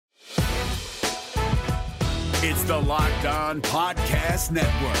It's the Locked On Podcast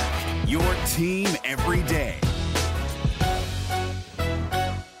Network, your team every day.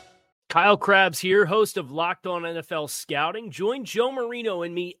 Kyle Krabs here, host of Locked On NFL Scouting. Join Joe Marino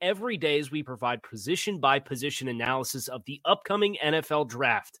and me every day as we provide position-by-position analysis of the upcoming NFL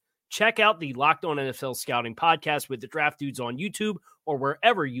Draft. Check out the Locked On NFL Scouting podcast with the Draft Dudes on YouTube or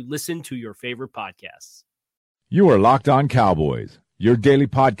wherever you listen to your favorite podcasts. You are Locked On Cowboys, your daily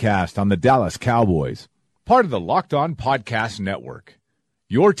podcast on the Dallas Cowboys. Part of the Locked On Podcast Network,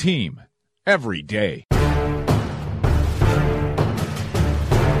 your team every day.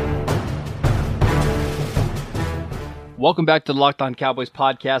 Welcome back to the Locked On Cowboys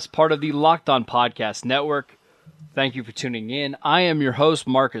podcast, part of the Locked On Podcast Network. Thank you for tuning in. I am your host,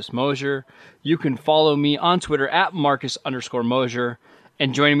 Marcus Mosier. You can follow me on Twitter at Marcus_Mosier.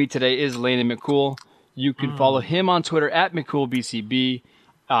 And joining me today is Landon McCool. You can follow him on Twitter at McCoolBCB.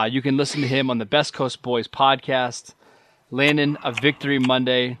 You can listen to him on the Best Coast Boys podcast. Landon, a victory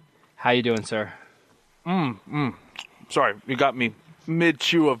Monday. How you doing, sir? Sorry, you got me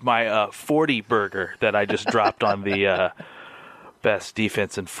mid-chew of my 40 burger that I just dropped on the best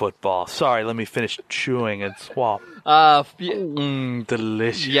defense in football. Sorry, let me finish chewing and swallow.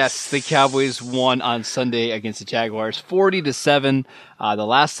 Delicious. Yes, the Cowboys won on Sunday against the Jaguars, 40-7. The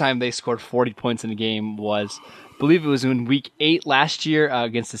last time they scored 40 points in a game was, I believe it was in Week 8 last year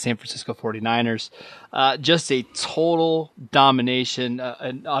against the San Francisco 49ers. Just a total domination,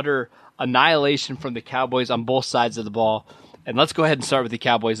 an utter annihilation from the Cowboys on both sides of the ball. And let's go ahead and start with the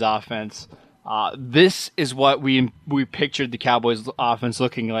Cowboys offense. This is what we pictured the Cowboys offense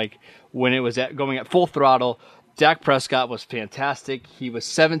looking like when it was going at full throttle. Dak Prescott was fantastic. He was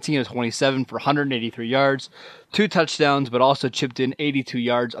 17 of 27 for 183 yards, 2 touchdowns, but also chipped in 82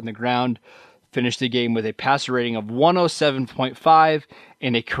 yards on the ground. Finished the game with a passer rating of 107.5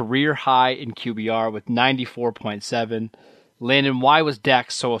 and a career high in QBR with 94.7. Landon, why was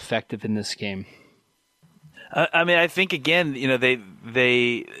Dak so effective in this game? I mean, I think again, you know,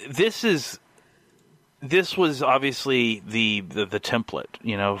 this was obviously the template,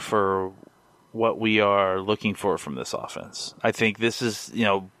 you know, for what we are looking for from this offense. I think this is, you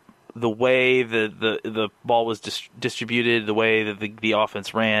know, the way the ball was distributed, the way that the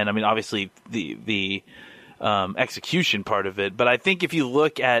offense ran. I mean, obviously the execution part of it, but I think if you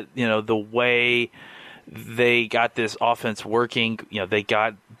look at, you know, the way they got this offense working, you know, they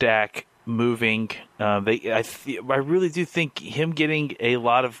got Dak moving. I really do think him getting a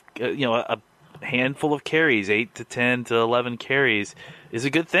lot of, you know, a handful of carries, 8 to 10 to 11 carries, is a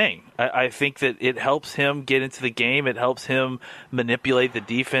good thing. I think that it helps him get into the game. It helps him manipulate the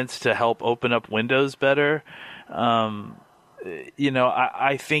defense to help open up windows better. You know,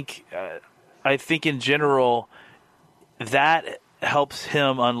 I think in general that helps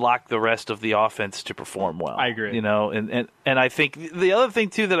him unlock the rest of the offense to perform well. I agree. You know, and I think the other thing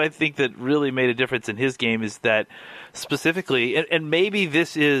too that I think that really made a difference in his game is that specifically, and maybe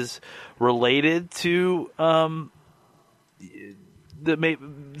this is related to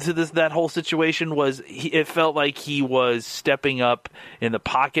that whole situation, was it felt like he was stepping up in the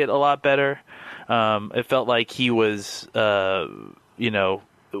pocket a lot better. It felt like he was, you know,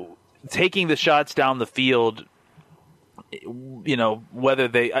 taking the shots down the field. You know, whether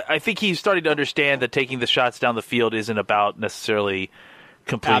I think he's starting to understand that taking the shots down the field isn't about necessarily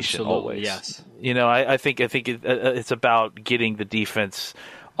completion. Absolutely, always. yes. You know, I think it's about getting the defense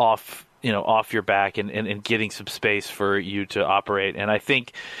off your back and getting some space for you to operate. And I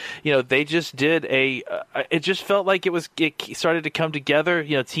think, you know, they just did it just felt like it started to come together.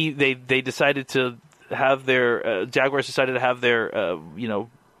 You know, they decided to have their Jaguars decided to have their you know,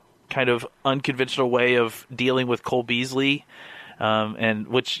 kind of unconventional way of dealing with Cole Beasley, and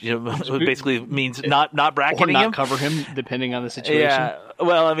which, you know, basically means not bracketing or not him, cover him depending on the situation. Yeah,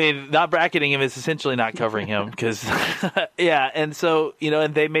 well, I mean, not bracketing him is essentially not covering him because, yeah, and so, you know,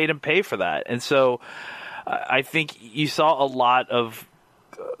 and they made him pay for that, and so I think you saw a lot of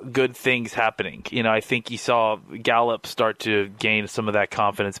good things happening. You know, I think you saw Gallup start to gain some of that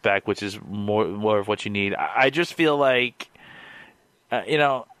confidence back, which is more of what you need. I just feel like, you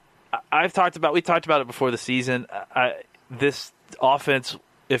know, we talked about it before the season. This offense,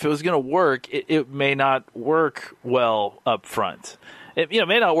 if it was going to work, it may not work well up front. It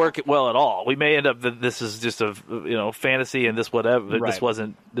may not work well at all. We may end up that this is just a fantasy and this whatever. Right.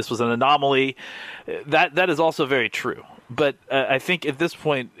 This was an anomaly. That is also very true. But I think at this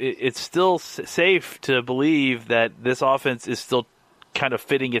point it's still safe to believe that this offense is still kind of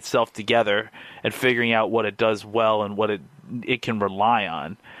fitting itself together and figuring out what it does well and what it can rely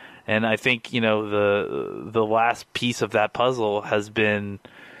on. And I think, the last piece of that puzzle has been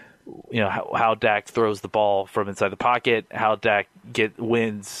how Dak throws the ball from inside the pocket, how Dak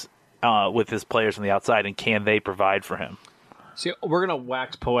wins with his players on the outside, and can they provide for him? See, we're going to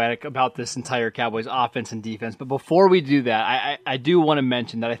wax poetic about this entire Cowboys offense and defense, but before we do that, I do want to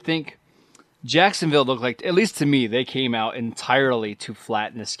mention that I think Jacksonville looked like, at least to me, they came out entirely too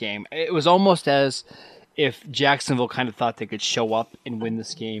flat in this game. It was almost as if Jacksonville kind of thought they could show up and win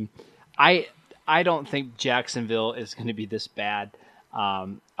this game. I don't think Jacksonville is going to be this bad.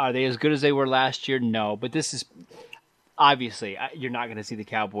 Are they as good as they were last year? No, but this is obviously you're not going to see the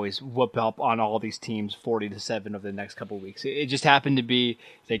Cowboys whoop up on all these teams 40-7 over the next couple of weeks. It just happened to be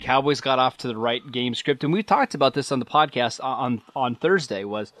the Cowboys got off to the right game script, and we talked about this on the podcast on Thursday.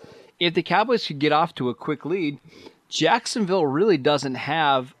 Was if the Cowboys could get off to a quick lead, Jacksonville really doesn't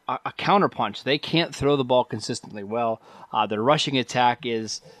have a counterpunch. They can't throw the ball consistently well. Their rushing attack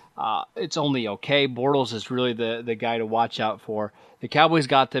is it's only okay. Bortles is really the guy to watch out for. The Cowboys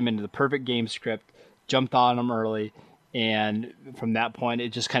got them into the perfect game script, jumped on them early, and from that point, it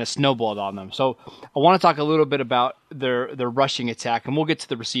just kind of snowballed on them. So I want to talk a little bit about their rushing attack, and we'll get to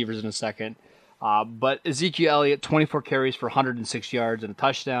the receivers in a second. But Ezekiel Elliott, 24 carries for 106 yards and a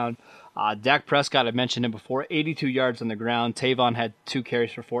touchdown. Dak Prescott, I mentioned him before, 82 yards on the ground. Tavon had 2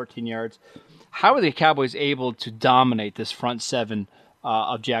 carries for 14 yards. How are the Cowboys able to dominate this front seven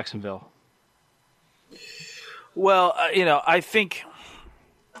of Jacksonville? Well, I think,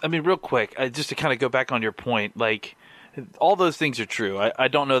 real quick, just to kind of go back on your point, like, all those things are true. I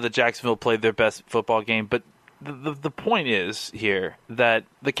don't know that Jacksonville played their best football game, but the point is here that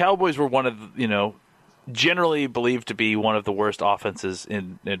the Cowboys were one of, generally believed to be one of the worst offenses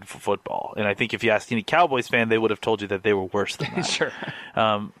in football. And I think if you asked any Cowboys fan, they would have told you that they were worse than that. Sure.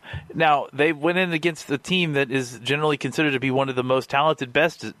 Now, they went in against a team that is generally considered to be one of the most talented,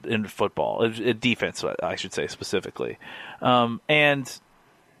 best in football, defense, I should say specifically. I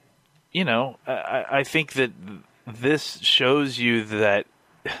think that this shows you that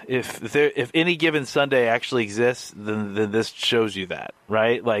if any given Sunday actually exists, then this shows you that,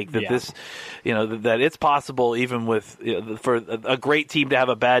 right? Like that This, that it's possible even with for a great team to have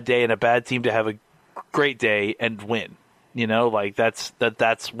a bad day and a bad team to have a great day and win. Like that's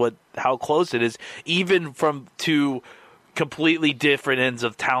how close it is, even from two completely different ends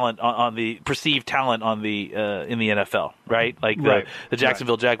of talent on the perceived talent on the in the NFL, right? Like the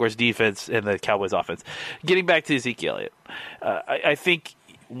Jacksonville Jaguars defense and the Cowboys offense. Getting back to Ezekiel Elliott, I think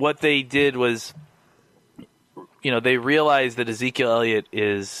what they did was, they realized that Ezekiel Elliott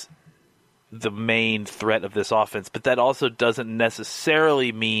is the main threat of this offense, but that also doesn't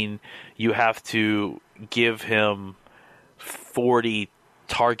necessarily mean you have to give him 40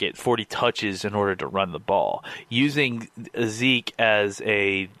 touches in order to run the ball. Using Zeke as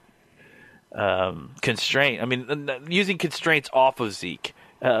a constraint, using constraints off of Zeke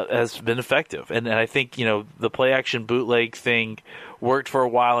has been effective. And I think, the play action bootleg thing worked for a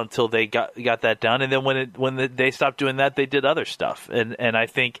while until they got that done. And then when they stopped doing that, they did other stuff. And I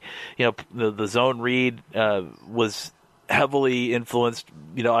think, the zone read was heavily influenced.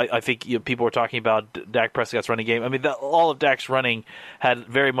 I think people were talking about Dak Prescott's running game. All of Dak's running had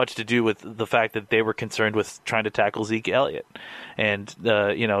very much to do with the fact that they were concerned with trying to tackle Zeke Elliott, and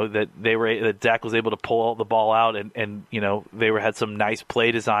that Dak was able to pull the ball out, and they had some nice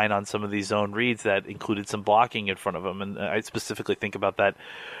play design on some of these zone reads that included some blocking in front of him. And I specifically think about the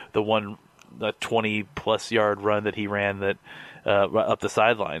 20+ yard run that he ran that. Up the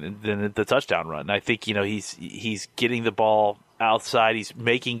sideline, and then the touchdown run. I think he's getting the ball outside. He's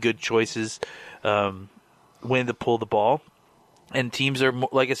making good choices when to pull the ball, and teams are,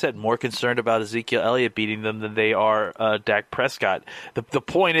 like I said, more concerned about Ezekiel Elliott beating them than they are Dak Prescott. The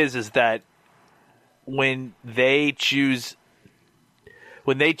point is that when they choose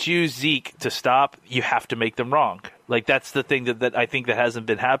Zeke to stop, you have to make them wrong. Like that's the thing that I think that hasn't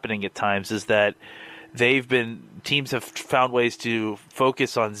been happening at times, is that teams have found ways to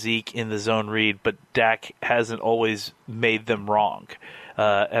focus on Zeke in the zone read, but Dak hasn't always made them wrong.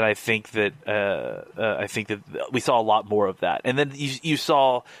 And I think that we saw a lot more of that. And then you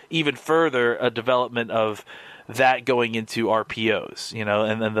saw even further a development of that going into RPOs,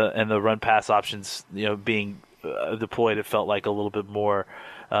 and then the run pass options, being deployed. It felt like a little bit more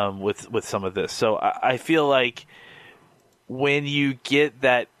with some of this. So I feel like when you get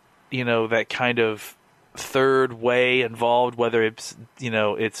that, that kind of third way involved, whether it's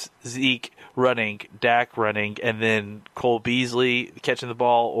Zeke running, Dak running, and then Cole Beasley catching the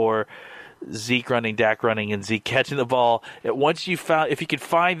ball, or Zeke running, Dak running, and Zeke catching the ball. If you could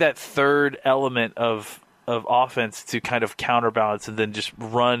find that third element of offense to kind of counterbalance and then just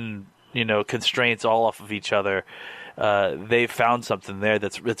run, constraints all off of each other, they found something there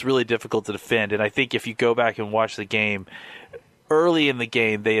that's really difficult to defend. And I think if you go back and watch the game, early in the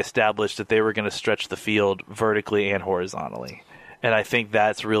game, they established that they were going to stretch the field vertically and horizontally. And I think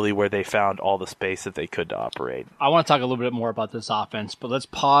that's really where they found all the space that they could to operate. I want to talk a little bit more about this offense, but let's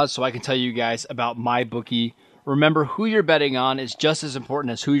pause so I can tell you guys about MyBookie. Remember, who you're betting on is just as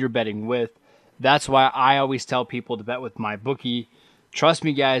important as who you're betting with. That's why I always tell people to bet with MyBookie. Trust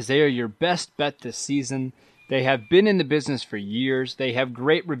me, guys, they are your best bet this season. They have been in the business for years. They have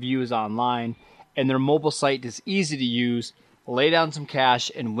great reviews online, and their mobile site is easy to use. Lay down some cash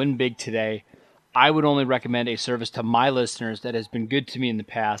and win big today. I would only recommend a service to my listeners that has been good to me in the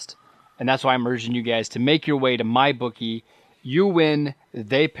past, and that's why I'm urging you guys to make your way to MyBookie. You win,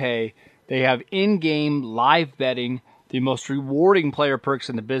 they pay. They have in-game live betting, the most rewarding player perks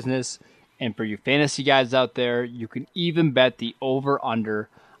in the business, and for you fantasy guys out there, you can even bet the over-under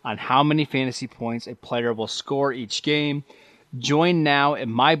on how many fantasy points a player will score each game. Join now, and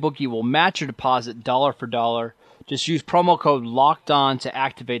MyBookie will match your deposit dollar for dollar. Just use promo code LOCKEDON to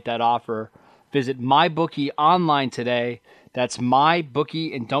activate that offer. Visit MyBookie online today. That's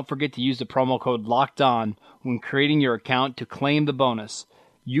MyBookie, and don't forget to use the promo code LOCKEDON when creating your account to claim the bonus.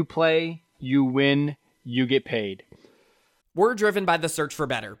 You play, you win, you get paid. We're driven by the search for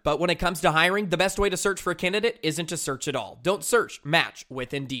better, but when it comes to hiring, the best way to search for a candidate isn't to search at all. Don't search, match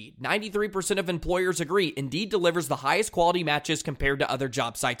with Indeed. 93% of employers agree Indeed delivers the highest quality matches compared to other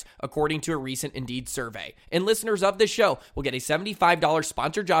job sites, according to a recent Indeed survey. And listeners of this show will get a $75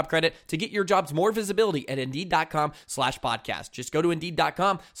 sponsored job credit to get your jobs more visibility at Indeed.com/podcast. Just go to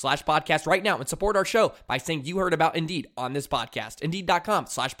Indeed.com/podcast right now and support our show by saying you heard about Indeed on this podcast.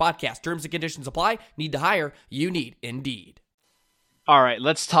 Indeed.com/podcast. Terms and conditions apply. Need to hire? You need Indeed. All right,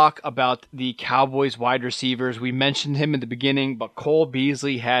 let's talk about the Cowboys wide receivers. We mentioned him in the beginning, but Cole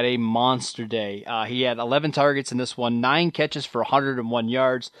Beasley had a monster day. He had 11 targets in this one, 9 catches for 101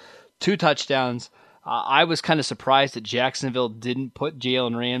 yards, 2 touchdowns. I was kind of surprised that Jacksonville didn't put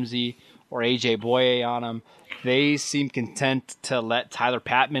Jalen Ramsey or A.J. Boye on him. They seemed content to let Tyler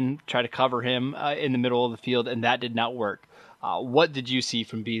Patman try to cover him in the middle of the field, and that did not work. What did you see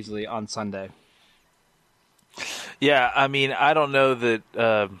from Beasley on Sunday? Yeah, I mean, I don't know that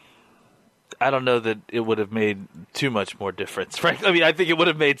it would have made too much more difference. Frankly, I mean, I think it would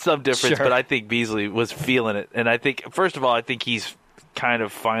have made some difference, Sure. but I think Beasley was feeling it, and I think, first of all, I think he's kind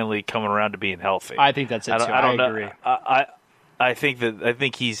of finally coming around to being healthy. I think that's it too. I agree. I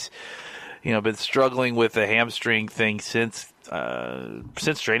think he's been struggling with a hamstring thing since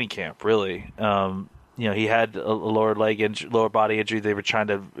training camp. Really, he had a lower body injury. They were trying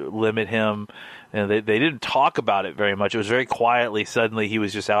to limit him. And they didn't talk about it very much. It was very quietly. Suddenly, he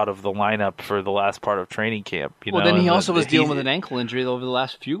was just out of the lineup for the last part of training camp. Then he also was dealing with an ankle injury over the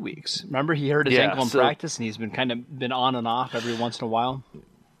last few weeks. Remember, he hurt his ankle in practice, and he's been on and off every once in a while.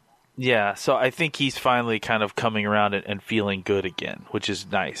 Yeah, so I think he's finally kind of coming around and feeling good again, which is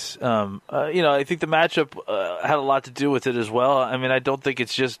nice. I think the matchup had a lot to do with it as well. I mean, I don't think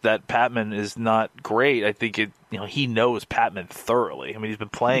it's just that Patman is not great. I think he knows Patman thoroughly. I mean, he's been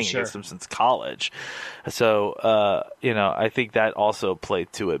playing against him since college. So, I think that also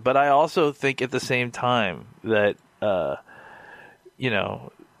played to it. But I also think at the same time that,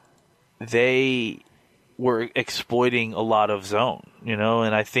 they were exploiting a lot of zone, and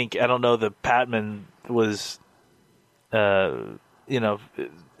I don't know that Patman was,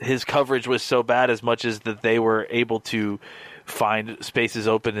 his coverage was so bad as much as that they were able to find spaces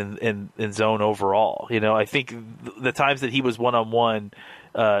open in zone overall. I think the times that he was one-on-one,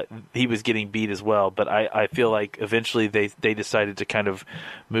 he was getting beat as well, but I feel like eventually they decided to kind of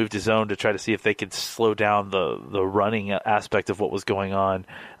move to zone to try to see if they could slow down the running aspect of what was going on,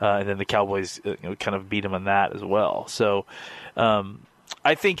 and then the Cowboys kind of beat him on that as well. So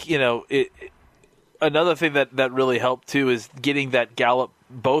I think another thing that really helped too is getting that Gallup,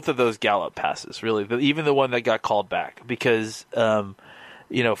 both of those Gallup passes, really, even the one that got called back, because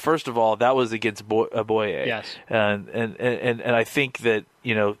first of all, that was against Boye. Yes. And I think that,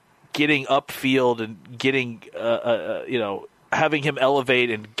 getting upfield and getting, having him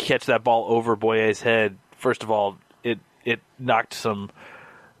elevate and catch that ball over Boye's head, first of all, it knocked some,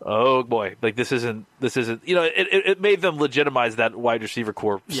 oh boy, like this isn't, it made them legitimize that wide receiver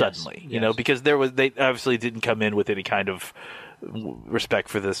core suddenly, because they obviously didn't come in with any kind of respect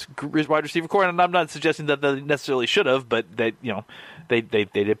for this wide receiver core, and I'm not suggesting that they necessarily should have, but they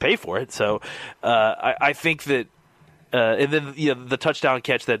did pay for it. So I think that, and then the touchdown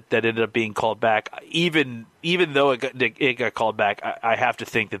catch that ended up being called back, even though it got called back, I have to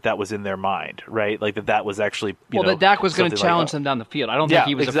think that was in their mind, right? Like that was actually that Dak was going to challenge them down the field. I don't think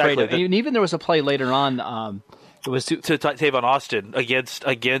he was afraid of it. And even there was a play later on. It was to Tavon Austin against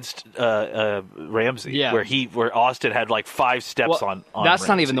Ramsey, where Austin had like 5 steps on that's Ramsey.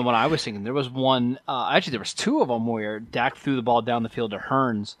 Not even the one I was thinking. There was one. Actually, there was 2 of them where Dak threw the ball down the field to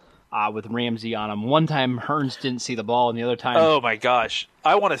Hearns with Ramsey on him. One time Hearns didn't see the ball, and the other time, oh my gosh,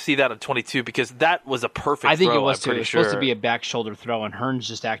 I want to see that on 22 because that was a perfect. I think throw, it was too. It was supposed to be sure. a back shoulder throw, and Hearns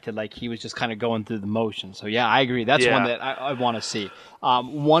just acted like he was just kind of going through the motion. So yeah, I agree. That's one that I want to see.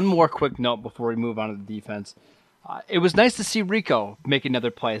 One more quick note before we move on to the defense. It was nice to see Rico make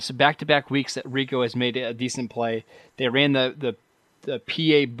another play. So back-to-back weeks that Rico has made a decent play. They ran the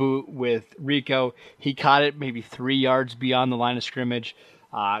PA boot with Rico. He caught it maybe 3 yards beyond the line of scrimmage.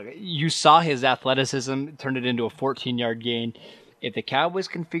 You saw his athleticism turn it into a 14-yard gain. If the Cowboys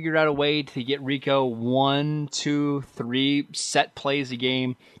can figure out a way to get Rico 1, 2, 3 set plays a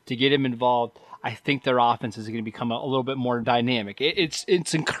game to get him involved, I think their offense is going to become a little bit more dynamic. It's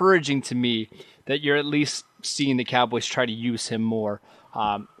encouraging to me that you're at least seeing the Cowboys try to use him more.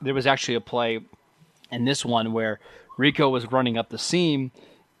 There was actually a play in this one where Rico was running up the seam,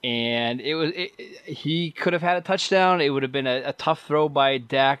 and he could have had a touchdown. It would have been a tough throw by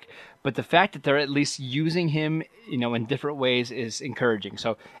Dak, but the fact that they're at least using him, in different ways is encouraging.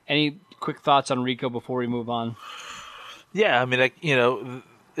 So, any quick thoughts on Rico before we move on? Yeah, I mean,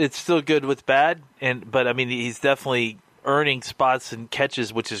 it's still good with bad, but I mean, he's definitely earning spots and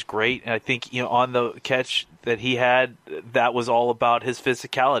catches, which is great. And I think, on the catch that he had, that was all about his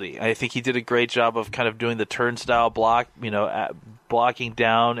physicality. I think he did a great job of kind of doing the turnstile block, blocking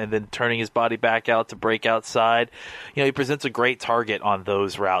down and then turning his body back out to break outside. He presents a great target on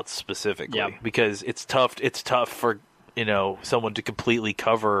those routes specifically because it's tough. It's tough for, someone to completely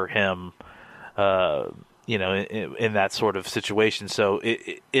cover him, in that sort of situation. So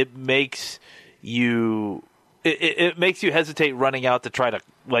it makes you it makes you hesitate running out to try to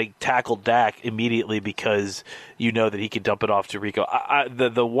tackle Dak immediately because that he can dump it off to Rico.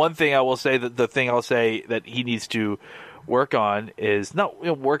 The one thing I will say the thing I'll say that he needs to work on is not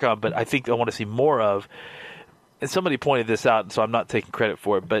work on, but I think I want to see more of. And somebody pointed this out, and so I'm not taking credit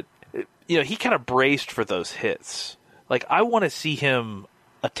for it, but he kind of braced for those hits. I want to see him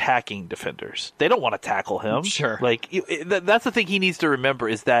attacking defenders. They don't want to tackle him. Sure. That's the thing he needs to remember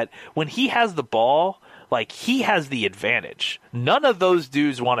is that when he has the ball, he has the advantage. None of those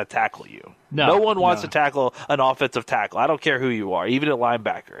dudes want to tackle you. No one wants to tackle an offensive tackle. I don't care who you are, even a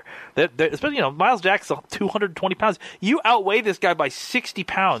linebacker. Especially, Miles Jack's 220 pounds. You outweigh this guy by 60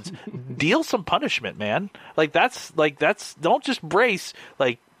 pounds. Deal some punishment, man. That's don't just brace.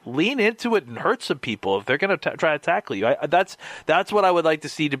 Lean into it and hurt some people if they're going to try to tackle you. That's what I would like to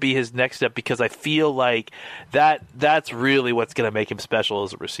see to be his next step because I feel like that's really what's going to make him special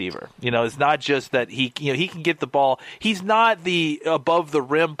as a receiver. It's not just that he can get the ball. He's not the above the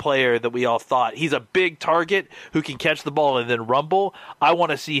rim player that we all thought. He's a big target who can catch the ball and then rumble. I want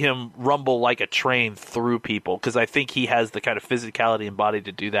to see him rumble like a train through people because I think he has the kind of physicality and body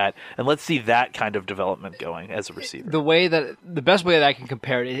to do that. And let's see that kind of development going as a receiver. The best way that I can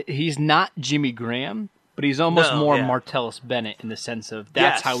compare it, he's not Jimmy Graham, but he's almost more Martellus Bennett in the sense of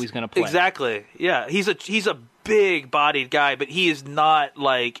that's how he's going to play. Exactly. Yeah, he's a big-bodied guy, but he is not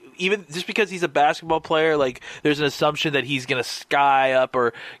even just because he's a basketball player. There's an assumption that he's going to sky up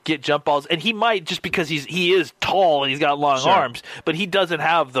or get jump balls, and he might just because he is tall and he's got long arms, but he doesn't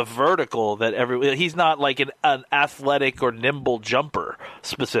have the vertical that he's not an athletic or nimble jumper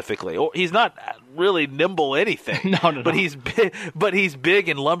specifically, or he's not really nimble anything. No. But he's big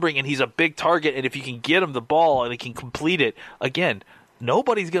and lumbering, and he's a big target. And if you can get him the ball and he can complete it again,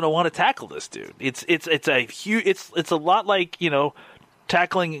 nobody's going to want to tackle this dude. It's a lot like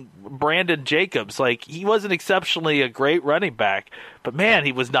tackling Brandon Jacobs. He wasn't exceptionally a great running back, but man,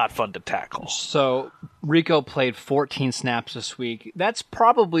 he was not fun to tackle. So Rico played 14 snaps this week. That's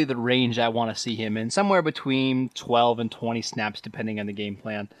probably the range I want to see him in, somewhere between 12 and 20 snaps, depending on the game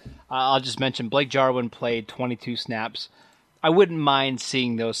plan. I'll just mention Blake Jarwin played 22 snaps. I wouldn't mind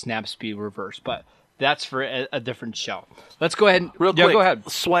seeing those snaps be reversed, but that's for a different show. Let's go ahead. Real quick, go ahead.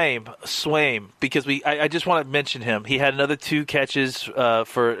 Swaim, because I just want to mention him. He had another 2 catches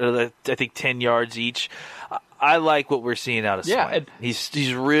for I think 10 yards each. I like what we're seeing out of Swaim.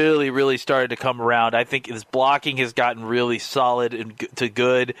 He's really, really started to come around. I think his blocking has gotten really solid and to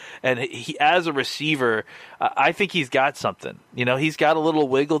good. And he, as a receiver, I think he's got something. He's got a little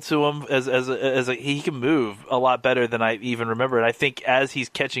wiggle to him he can move a lot better than I even remember. And I think as he's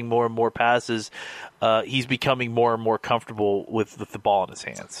catching more and more passes, he's becoming more and more comfortable with the ball in his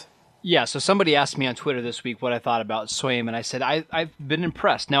hands. Yeah, so somebody asked me on Twitter this week what I thought about Swaim, and I said I've been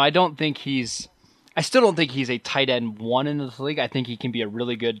impressed. Now, I don't think he's I still don't think he's a tight end 1 in this league. I think he can be a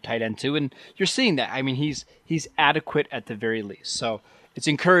really good tight end 2, and you're seeing that. I mean, he's adequate at the very least. So it's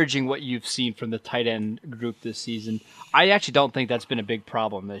encouraging what you've seen from the tight end group this season. I actually don't think that's been a big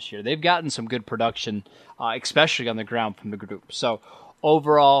problem this year. They've gotten some good production, especially on the ground from the group. So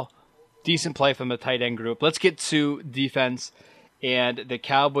overall, decent play from the tight end group. Let's get to defense. And the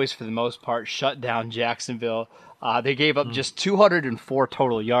Cowboys, for the most part, shut down Jacksonville. They gave up just 204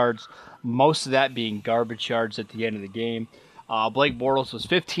 total yards, most of that being garbage yards at the end of the game. Blake Bortles was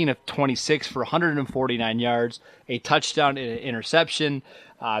 15 of 26 for 149 yards, a touchdown and an interception.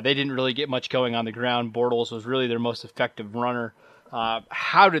 They didn't really get much going on the ground. Bortles was really their most effective runner.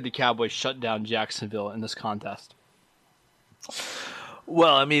 How did the Cowboys shut down Jacksonville in this contest?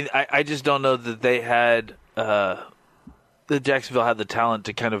 Well, I mean, I just don't know that they had that Jacksonville had the talent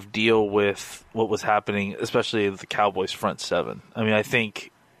to kind of deal with what was happening, especially the Cowboys' front seven. I mean, I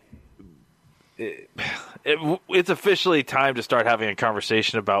think it's officially time to start having a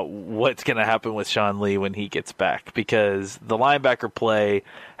conversation about what's going to happen with Sean Lee when he gets back, because the linebacker play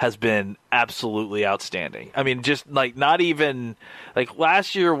has been absolutely outstanding. I mean, just like not even like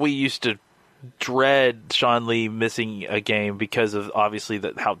last year we used to dread Sean Lee missing a game because of obviously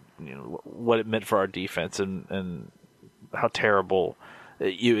how what it meant for our defense and how terrible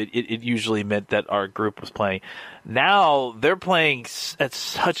it usually meant that our group was playing. Now they're playing at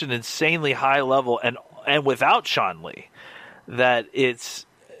such an insanely high level and without Sean Lee that it's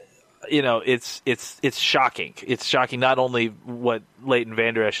shocking. It's shocking not only what Leighton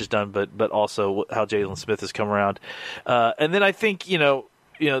Vander Esch has done, but also how Jalen Smith has come around. And then I think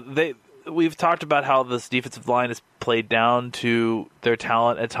we've talked about how this defensive line has played down to their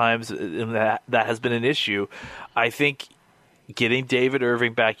talent at times, and that has been an issue. I think getting David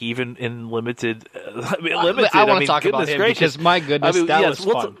Irving back, even in limited. I want to talk about him because my goodness, was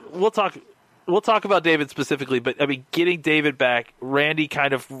fun. We'll talk about David specifically, but I mean, getting David back, Randy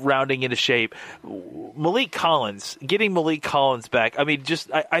kind of rounding into shape, getting Malik Collins back. I mean,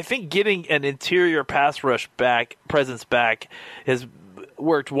 I think getting an interior pass rush presence back has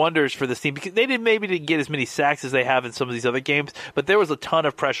worked wonders for this team, because they didn't get as many sacks as they have in some of these other games, but there was a ton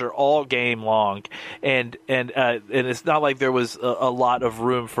of pressure all game long, and it's not like there was a lot of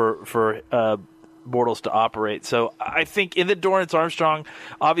room for Bortles to operate. So I think in the Dorrance Armstrong,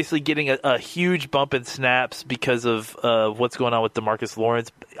 obviously getting a huge bump in snaps because of what's going on with DeMarcus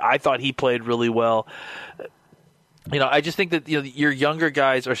Lawrence. I thought he played really well. I just think that your younger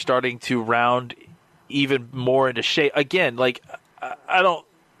guys are starting to round even more into shape. Again, like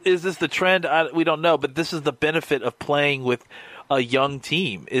is this the trend? We don't know, but this is the benefit of playing with a young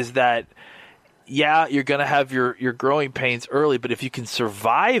team, is that, yeah, you're going to have your growing pains early, but if you can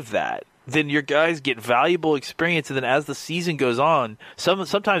survive that, then your guys get valuable experience, and then as the season goes on,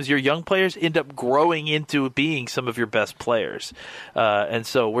 sometimes your young players end up growing into being some of your best players, and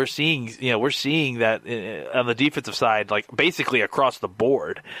so we're seeing that on the defensive side, like basically across the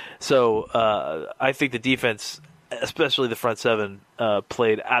board. So I think the defense, especially the front seven,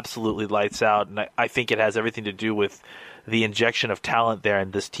 played absolutely lights out, and I think it has everything to do with the injection of talent there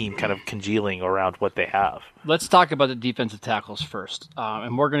and this team kind of congealing around what they have. Let's talk about the defensive tackles first,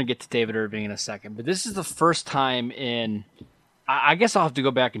 and we're going to get to David Irving in a second. But this is the first time I guess I'll have to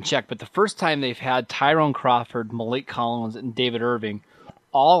go back and check, but the first time they've had Tyrone Crawford, Malik Collins, and David Irving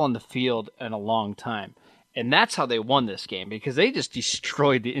all on the field in a long time. And that's how they won this game, because they just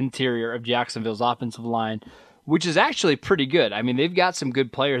destroyed the interior of Jacksonville's offensive line, which is actually pretty good. I mean, they've got some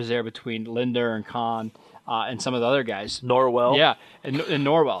good players there between Linder and Khan and some of the other guys. Norwell. Yeah, and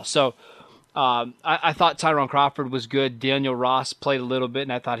Norwell. So I thought Tyrone Crawford was good. Daniel Ross played a little bit,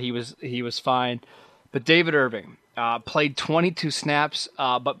 and I thought he was fine. But David Irving played 22 snaps,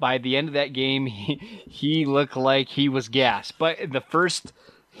 but by the end of that game, he looked like he was gassed. But in the first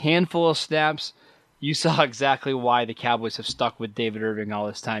handful of snaps, you saw exactly why the Cowboys have stuck with David Irving all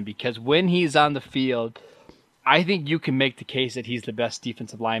this time, because when he's on the field, I think you can make the case that he's the best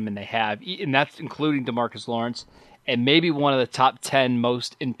defensive lineman they have, and that's including DeMarcus Lawrence, and maybe one of the top 10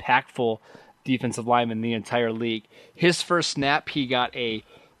 most impactful defensive linemen in the entire league. His first snap, he got a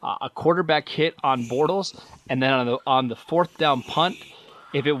quarterback hit on Bortles, and then on the fourth down punt,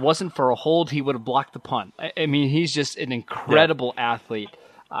 if it wasn't for a hold, he would have blocked the punt. I mean, he's just an incredible athlete.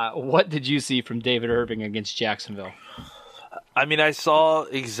 What did you see from David Irving against Jacksonville? I mean, I saw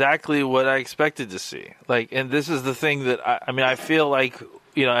exactly what I expected to see. And this is the thing that I feel like,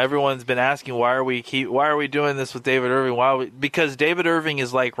 everyone's been asking, why are we doing this with David Irving? Because David Irving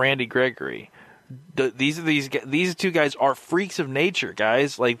is like Randy Gregory. These two guys are freaks of nature,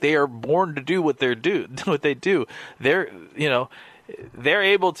 guys. Like, they are born to do what they do. They're, they're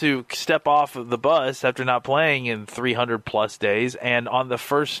able to step off of the bus after not playing in 300-plus days, and on the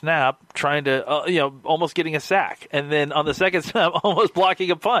first snap, trying to, almost getting a sack. And then on the second snap, almost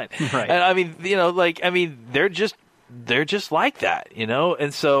blocking a punt. Right. And, they're just like that,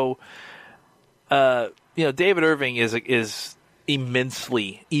 And so, David Irving is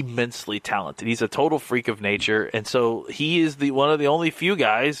immensely talented. He's a total freak of nature, and so he is one of the only few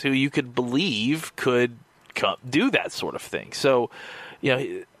guys who you could believe could do that sort of thing. So,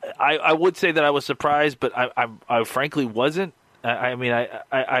 I would say that I was surprised, but I frankly wasn't. David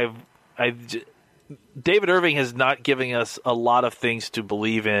Irving has not given us a lot of things to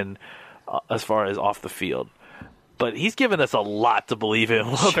believe in as far as off the field. But he's given us a lot to believe in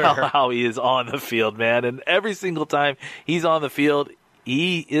about how he is on the field, man. And every single time he's on the field,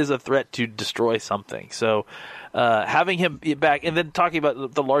 he is a threat to destroy something. So having him back, and then talking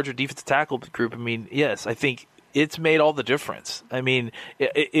about the larger defensive tackle group, yes, I think it's made all the difference.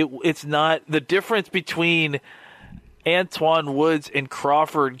 It's not the difference between Antoine Woods and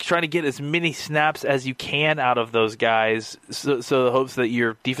Crawford trying to get as many snaps as you can out of those guys, so the hopes that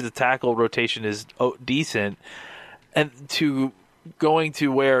your defensive tackle rotation is decent. And to going to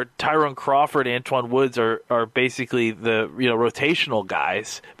where Tyrone Crawford and Antoine Woods are basically the rotational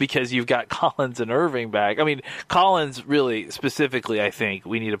guys, because you've got Collins and Irving back. Collins really specifically, I think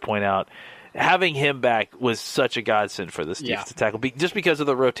we need to point out, having him back was such a godsend for this defensive tackle, just because of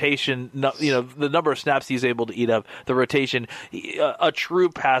the rotation, the number of snaps he's able to eat up, the rotation, a true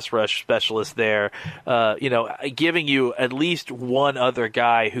pass rush specialist there, giving you at least one other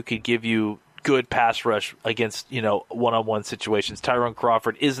guy who could give you good pass rush against one-on-one situations. Tyrone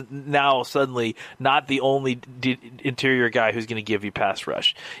Crawford is now suddenly not the only interior guy who's going to give you pass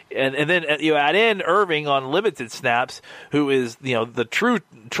rush, and then you add in Irving on limited snaps, who is the true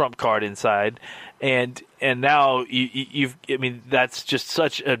trump card inside, and now you've that's just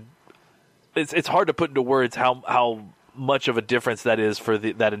such a it's hard to put into words how much of a difference that is for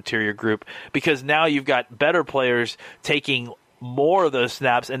that interior group, because now you've got better players taking more of those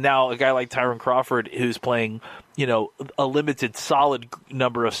snaps, and now a guy like Tyrone Crawford who's playing, a limited solid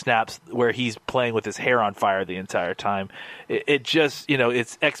number of snaps where he's playing with his hair on fire the entire time. It just,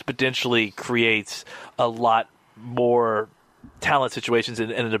 it's exponentially creates a lot more talent situations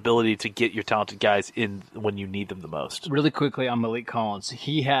and an ability to get your talented guys in when you need them the most. Really quickly on Malik Collins,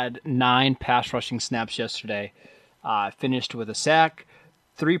 he had 9 pass rushing snaps yesterday, finished with a sack,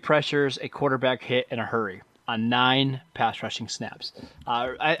 3 pressures, a quarterback hit, and a hurry on 9 pass rushing snaps.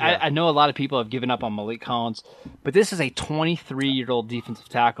 I know a lot of people have given up on Malik Collins, but this is a 23-year-old defensive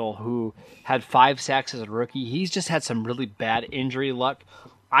tackle who had 5 sacks as a rookie. He's just had some really bad injury luck.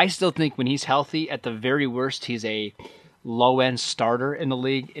 I still think when he's healthy, at the very worst, he's a low-end starter in the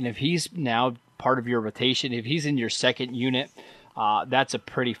league. And if he's now part of your rotation, if he's in your second unit, that's a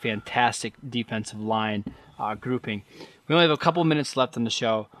pretty fantastic defensive line grouping. We only have a couple minutes left on the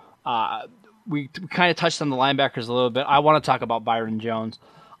show. We kind of touched on the linebackers a little bit. I want to talk about Byron Jones.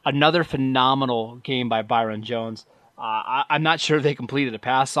 Another phenomenal game by Byron Jones. I'm not sure they completed a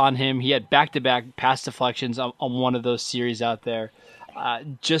pass on him. He had back-to-back pass deflections on one of those series out there.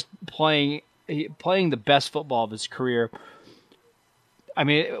 Just playing the best football of his career. I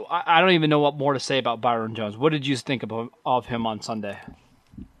don't even know what more to say about Byron Jones. What did you think of him on Sunday?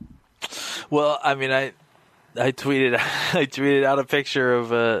 Well, I tweeted out a picture of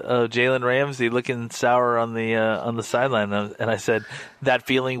Jalen Ramsey looking sour on the sideline, and I said that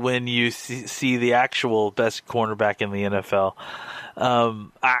feeling when you see the actual best cornerback in the NFL.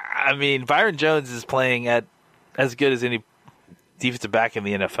 Byron Jones is playing at as good as any defensive back in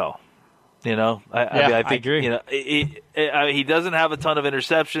the NFL. I think I agree. He doesn't have a ton of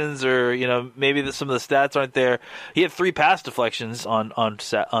interceptions, or maybe some of the stats aren't there. He had 3 pass deflections on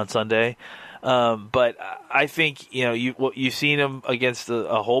Sunday. But I think you've seen him against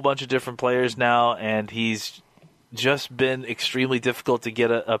a whole bunch of different players now, and he's just been extremely difficult to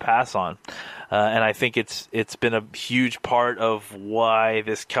get a pass on. And I think it's been a huge part of why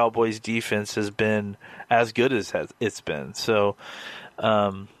this Cowboys defense has been as good as it's been. So,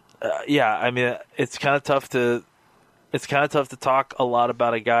 it's kind of tough to. It's kind of tough to talk a lot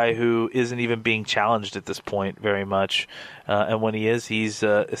about a guy who isn't even being challenged at this point very much, and when he is, he's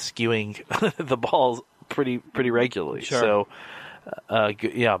skewing the ball pretty regularly. Sure.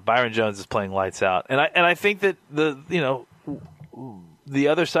 So, Byron Jones is playing lights out, and I think that the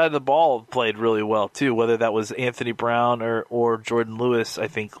other side of the ball played really well too. Whether that was Anthony Brown or Jordan Lewis, I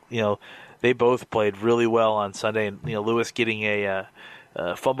think they both played really well on Sunday, and Lewis getting a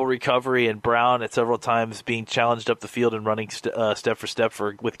fumble recovery, and Brown at several times being challenged up the field and running step for step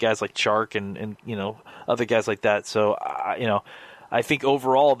with guys like Chark and other guys like that. So I think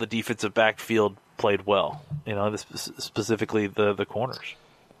overall the defensive backfield played well. Specifically the corners.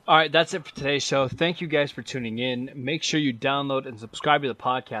 All right, that's it for today's show. Thank you guys for tuning in. Make sure you download and subscribe to the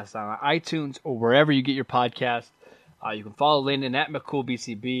podcast on iTunes or wherever you get your podcast. You can follow Landon at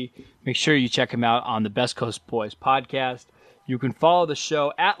McCoolBCB. Make sure you check him out on the Best Coast Boys podcast. You can follow the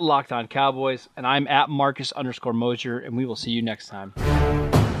show at Locked On Cowboys, and I'm at Marcus_Mosier, and we will see you next time.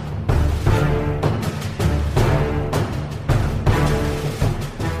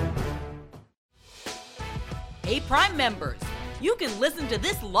 Hey, Prime members, you can listen to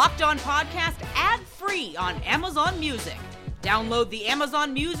this Locked On podcast ad-free on Amazon Music. Download the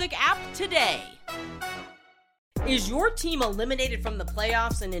Amazon Music app today. Is your team eliminated from the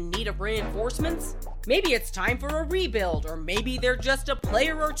playoffs and in need of reinforcements? Maybe it's time for a rebuild, or maybe they're just a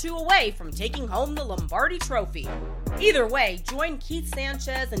player or two away from taking home the Lombardi Trophy. Either way, join Keith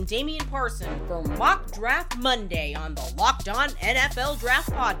Sanchez and Damian Parson for Mock Draft Monday on the Locked On NFL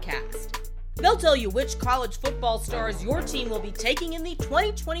Draft Podcast. They'll tell you which college football stars your team will be taking in the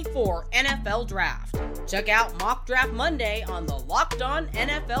 2024 NFL Draft. Check out Mock Draft Monday on the Locked On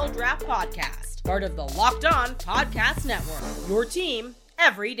NFL Draft Podcast, part of the Locked On Podcast Network. Your team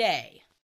every day.